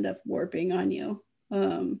going to end up warping on you.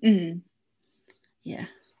 Yeah,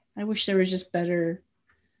 I wish there was just better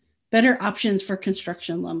options for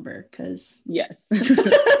construction lumber, because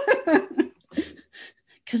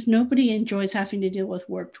because nobody enjoys having to deal with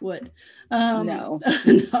warped wood. No.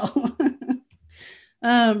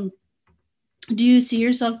 Do you see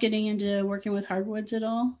yourself getting into working with hardwoods at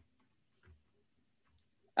all?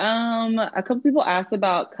 A couple people asked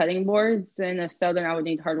about cutting boards, and if so, then I would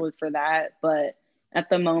need hardwood for that. But at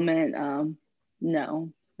the moment,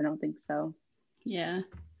 no, I don't think so. Yeah.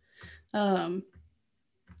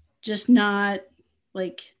 Just not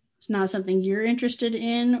like, it's not something you're interested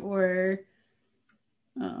in, or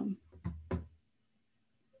I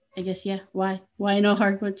guess, yeah. Why no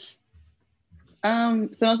hardwoods? So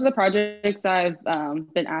most of the projects I've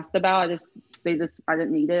been asked about, I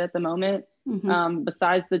didn't need it at the moment.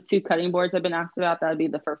 Besides the 2 cutting boards I've been asked about, that would be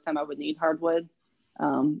the first time I would need hardwood.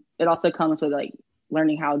 It also comes with like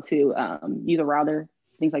learning how to use a router,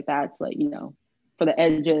 things like that. So like, you know, for the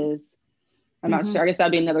edges. I'm not sure. I guess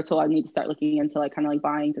that'd be another tool I need to start looking into, like kind of like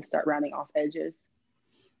buying to start rounding off edges.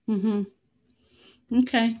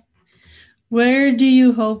 Okay. Where do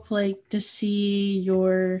you hope like to see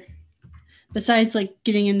your, besides like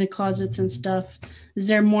getting into closets and stuff, is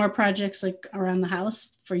there more projects like around the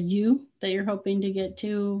house for you that you're hoping to get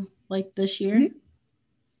to like this year?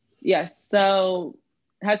 Yes. So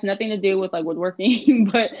it has nothing to do with like woodworking,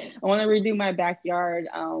 but I want to redo my backyard.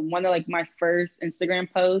 One of like my first Instagram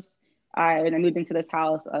posts, when I moved into this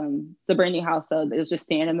house, it's a brand new house, so it was just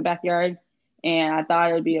standing in the backyard. And I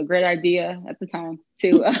thought it would be a great idea at the time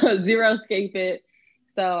to xeriscape it.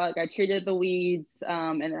 So like I treated the weeds,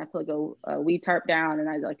 and then I put like a weed tarp down, and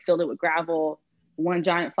I like filled it with gravel, one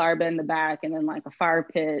giant flower bed in the back, and then like a fire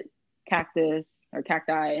pit, cactus or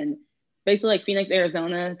cacti, and basically like Phoenix,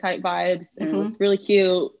 Arizona type vibes. And it was really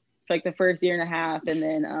cute for like the first year and a half. And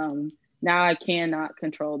then now I cannot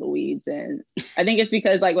control the weeds. And I think it's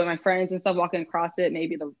because like with my friends and stuff walking across it,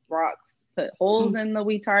 maybe the rocks put holes in the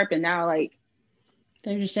weed tarp, and now like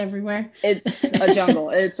they're just everywhere. It's a jungle.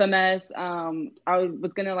 It's a mess. I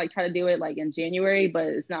was gonna like try to do it like in January, but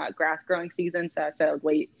it's not grass growing season, so I said I would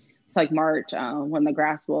wait till like March when the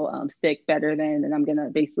grass will stick better then, and I'm gonna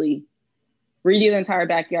basically redo the entire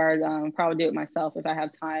backyard. Probably do it myself if I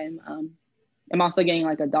have time. I'm also getting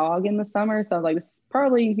like a dog in the summer, so I was like, this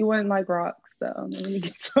probably he wouldn't like rocks, so I'm gonna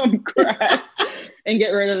get some grass and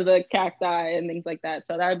get rid of the cacti and things like that.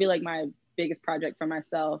 So that would be like my biggest project for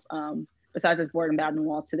myself. Besides this board and bathroom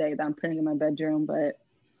wall today that I'm putting in my bedroom. But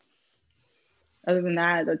other than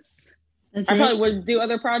that, I probably would do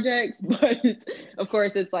other projects, but of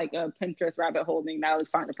course it's like a Pinterest rabbit hole thing. That I would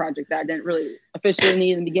find a project that I didn't really officially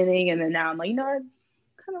need in the beginning. And then now I'm like, you know, I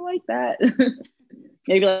kind of like that.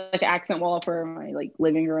 Maybe like an accent wall for my like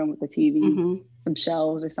living room with the TV, some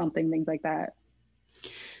shelves or something, things like that.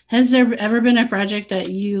 Has there ever been a project that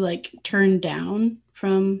you like turned down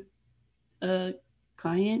from a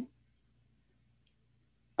client?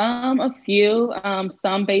 A few,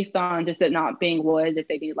 some based on just it not being wood. If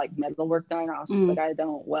they need like metal work done, I was just like, I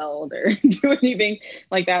don't weld or do anything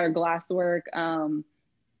like that, or glass work.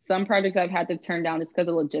 Some projects I've had to turn down just because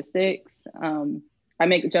of logistics. I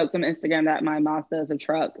make jokes on Instagram that my Mazda is a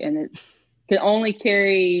truck and it can only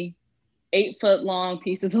carry 8-foot long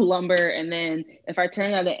pieces of lumber. And then if I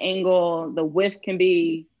turn it at an angle, the width can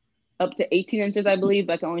be up to 18 inches, I believe,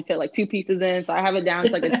 but I can only fit like 2 pieces in. So I have it down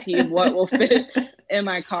to like a T of what will fit in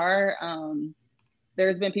my car.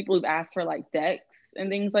 There's been people who've asked for like decks and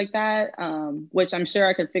things like that, which I'm sure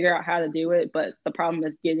I could figure out how to do it. But the problem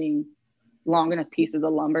is getting long enough pieces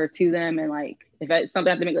of lumber to them. And like, if it's something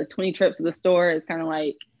I have to make like 20 trips to the store, it's kind of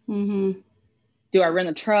like, do I rent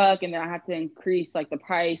a truck? And then I have to increase like the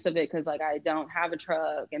price of it because like I don't have a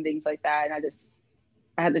truck and things like that. And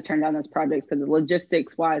I had to turn down those projects because the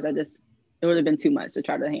logistics wise, it would have been too much to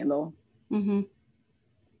try to handle.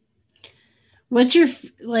 What's your,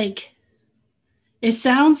 like, it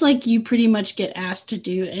sounds like you pretty much get asked to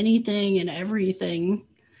do anything and everything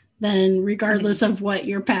then regardless of what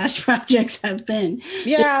your past projects have been.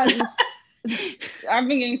 Yeah. I've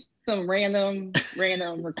been getting some random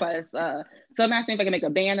requests. Some asked me if I could make a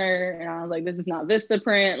banner, and I was like, this is not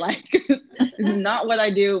Vistaprint. Like, this is not what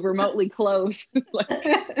I do remotely close. Like,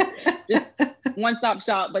 just one-stop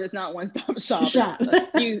shop, but it's not one-stop shop.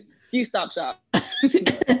 It's few stop shop.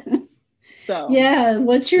 So yeah,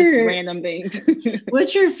 what's your random things?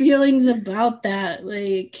 What's your feelings about that?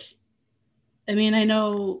 Like, I mean, I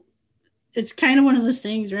know it's kind of one of those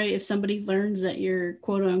things, right? If somebody learns that you're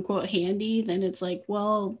quote unquote handy, then it's like,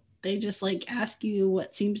 well, they just like ask you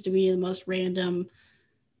what seems to be the most random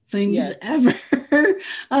things ever.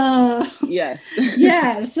 Yes.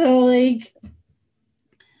 Yeah. So like,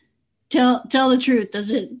 tell the truth.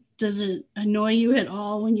 Does it annoy you at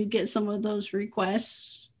all when you get some of those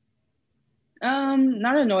requests?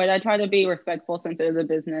 Not annoyed. I try to be respectful since it is a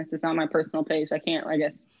business. It's not my personal page. I can't, I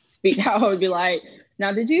guess, speak how I would be like,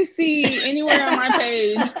 now, did you see anywhere on my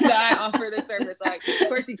page that I offer this service? Like, of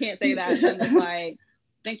course you can't say that. I'm just like,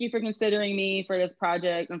 thank you for considering me for this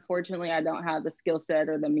project. Unfortunately, I don't have the skill set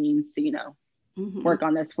or the means to, work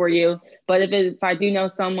on this for you. But if I do know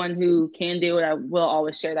someone who can do it, I will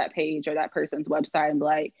always share that page or that person's website and be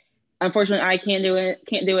like, unfortunately, I can't do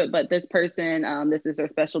it, but this person, this is their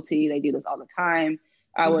specialty. They do this all the time.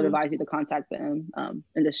 I would advise you to contact them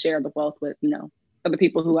and just share the wealth with, other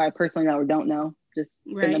people who I personally know or don't know. Just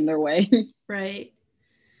send them their way. Right.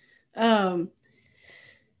 Do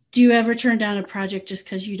you ever turn down a project just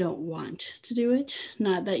because you don't want to do it?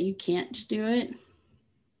 Not that you can't do it?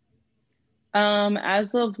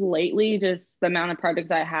 As of lately, just the amount of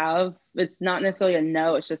projects I have, it's not necessarily a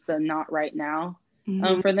no, it's just a not right now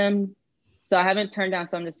for them. So I haven't turned down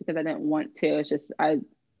some just because I didn't want to. It's just a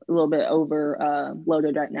little bit over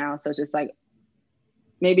loaded right now. So it's just like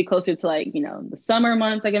maybe closer to like, the summer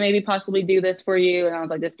months, I can maybe possibly do this for you. And I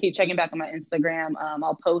was like, just keep checking back on my Instagram.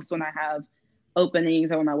 I'll post when I have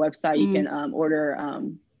openings, or on my website, you can order.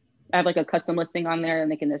 I have like a custom listing on there,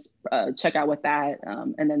 and they can just check out with that.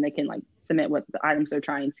 And then they can like submit what the items they're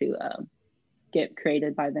trying to get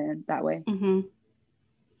created by then that way.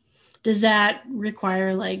 Does that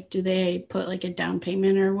require, like, do they put like a down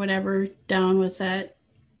payment or whatever down with that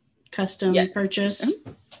custom purchase?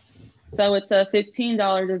 So it's a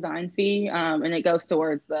 $15 design fee, and it goes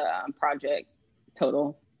towards the project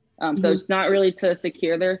total. So it's not really to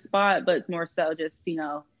secure their spot, but it's more so just,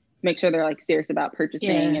 make sure they're like serious about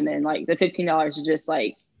purchasing. And then like the $15 is just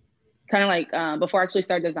like, kind of like before I actually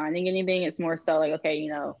start designing anything, it's more so like, okay,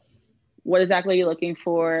 what exactly are you looking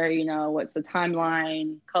for? What's the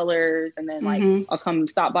timeline, colors, and then like I'll come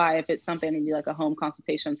stop by if it's something I need like a home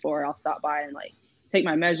consultation for. I'll stop by and like take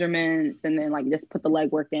my measurements, and then like just put the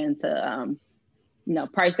legwork in to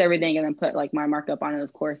price everything, and then put like my markup on it,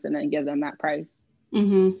 of course, and then give them that price.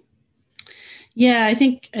 Yeah, I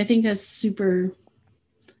think that's super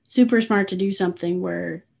smart to do something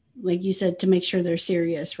where, like you said, to make sure they're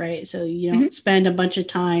serious, right? So you don't spend a bunch of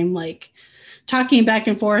time like talking back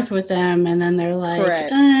and forth with them, and then they're like,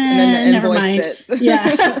 and then the never mind.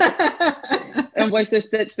 Invoice just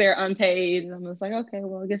sits there unpaid, and I'm just like, okay,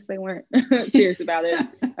 well, I guess they weren't serious about it.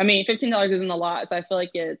 I mean, $15 isn't a lot, so I feel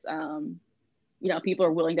like it's people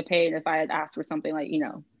are willing to pay. And if I had asked for something like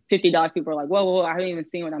 $50, people are like, whoa, I haven't even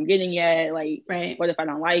seen what I'm getting yet. Like, what if I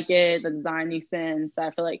don't like it? The design you send. So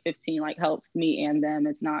I feel like 15 like helps me and them.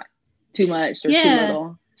 It's not too much or too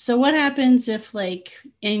little. So what happens if like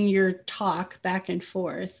in your talk back and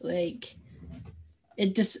forth, like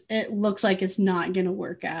it looks like it's not going to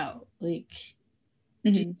work out? Like,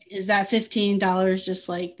 is that $15 just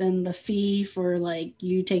like then the fee for like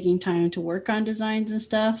you taking time to work on designs and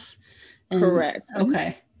stuff? Correct.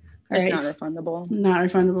 Okay. It's not refundable. Not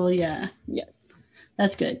refundable, yeah. Yes.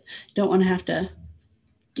 That's good. Don't want to have to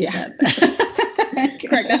give that back.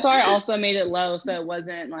 Correct. That's why I also made it low, so it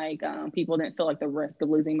wasn't like people didn't feel like the risk of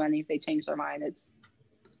losing money if they changed their mind. It's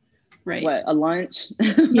a lunch?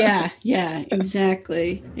 Yeah,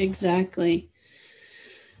 exactly.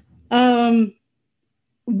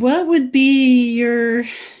 What would be your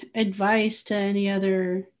advice to any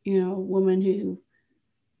other, woman who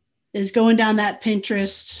is going down that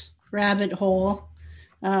Pinterest rabbit hole,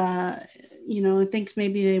 thinks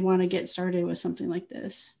maybe they want to get started with something like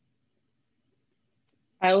this?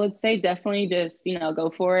 I would say definitely just,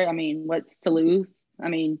 go for it. I mean, what's to lose? I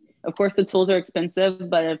mean, of course the tools are expensive,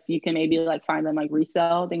 but if you can maybe like find them like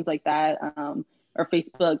resell, things like that, or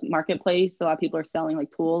Facebook Marketplace, a lot of people are selling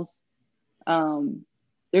like tools.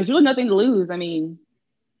 There's really nothing to lose. I mean,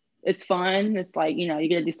 it's fun. It's like, you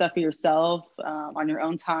get to do stuff for yourself on your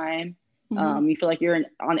own time. Mm-hmm. You feel like you're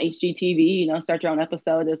on HGTV, start your own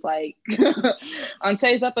episode. It's like on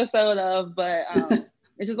today's episode of, but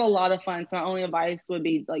it's just a lot of fun. So my only advice would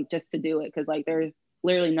be like just to do it, because like there's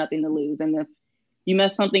literally nothing to lose. And if you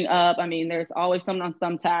mess something up, I mean, there's always someone on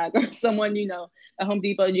Thumbtack or someone, at Home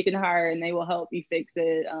Depot you can hire, and they will help you fix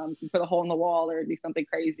it. You put a hole in the wall or do something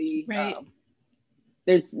crazy. Right.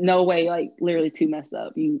 There's no way like literally to mess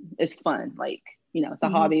up. It's fun. Like, it's a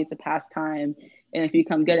mm-hmm. hobby, it's a pastime. And if you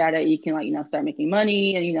become good at it, you can like, start making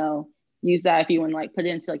money and, use that if you want to like put it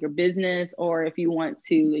into like your business, or if you want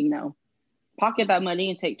to, pocket that money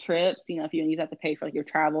and take trips, if you use that to pay for like your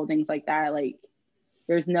travel, things like that. Like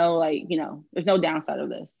there's no like, there's no downside of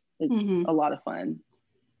this. It's mm-hmm. a lot of fun.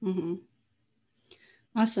 Mm-hmm.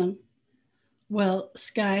 Awesome. Well,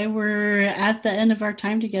 Sky, we're at the end of our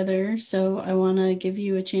time together, so I want to give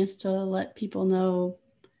you a chance to let people know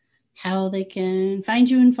how they can find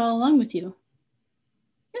you and follow along with you.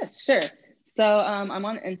 Yeah, sure. So I'm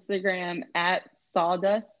on Instagram at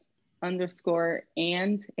sawdust_and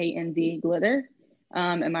glitter.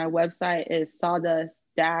 And my website is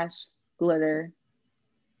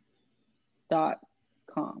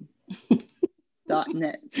sawdust-glitter.com.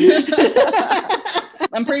 .net.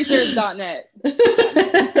 I'm pretty sure it's .net.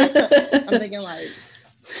 I'm thinking like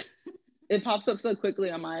it pops up so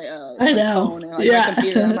quickly on my phone and like my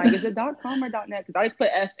computer. I'm like, is it .com or .net? Because I just put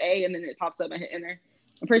SA and then it pops up and hit enter.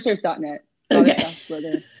 I'm pretty sure it's .net. Okay.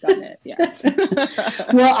 .net. Yeah.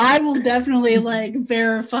 Well, I will definitely like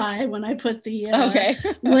verify when I put the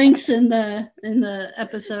links in the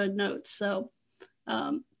episode notes. So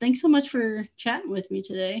thanks so much for chatting with me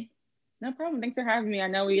today. No problem. Thanks for having me. I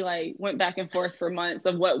know we like went back and forth for months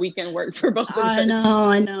of what weekend worked for both of us. I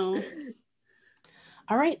know.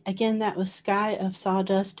 All right. Again, that was Sky of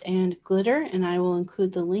Sawdust and Glitter, and I will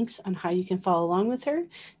include the links on how you can follow along with her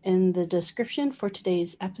in the description for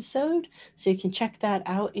today's episode. So you can check that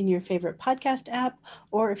out in your favorite podcast app,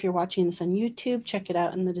 or if you're watching this on YouTube, check it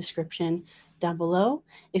out in the description down below.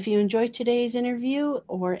 If you enjoyed today's interview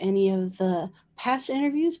or any of the past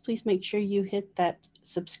interviews, please make sure you hit that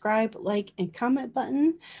subscribe, like, and comment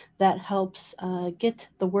button. That helps get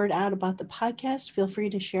the word out about the podcast. Feel free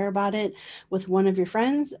to share about it with one of your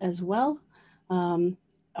friends as well,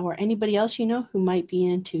 or anybody else you know who might be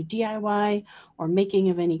into DIY or making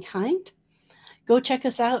of any kind. Go check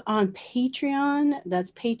us out on Patreon.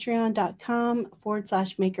 That's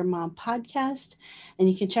patreon.com/MakerMomPodcast.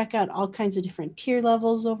 And you can check out all kinds of different tier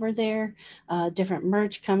levels over there. Different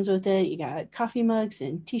merch comes with it. You got coffee mugs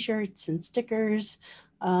and t-shirts and stickers,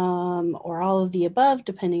 or all of the above,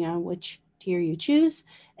 depending on which tier you choose.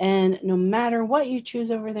 And no matter what you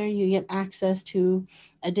choose over there, you get access to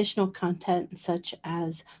additional content such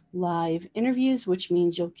as live interviews, which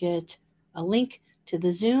means you'll get a link to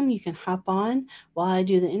the Zoom. You can hop on while I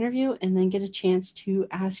do the interview and then get a chance to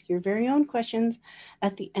ask your very own questions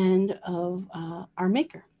at the end of our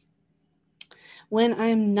maker. When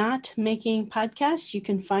I'm not making podcasts, you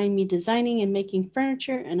can find me designing and making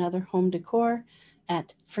furniture and other home decor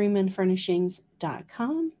at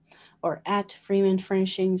freemanfurnishings.com or at Freeman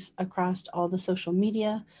Furnishings across all the social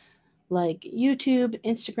media like YouTube,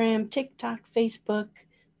 Instagram, TikTok, Facebook,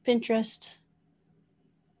 Pinterest.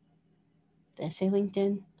 Did I say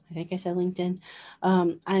LinkedIn? I think I said LinkedIn.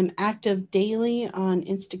 I'm active daily on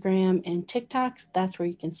Instagram and TikToks. That's where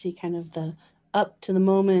you can see kind of the up to the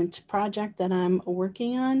moment project that I'm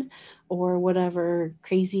working on, or whatever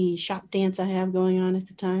crazy shop dance I have going on at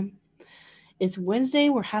the time. It's Wednesday.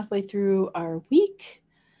 We're halfway through our week,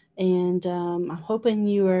 and I'm hoping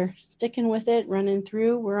you are sticking with it, running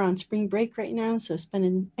through. We're on spring break right now, so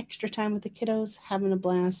spending extra time with the kiddos, having a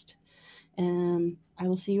blast. I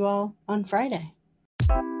will see you all on Friday.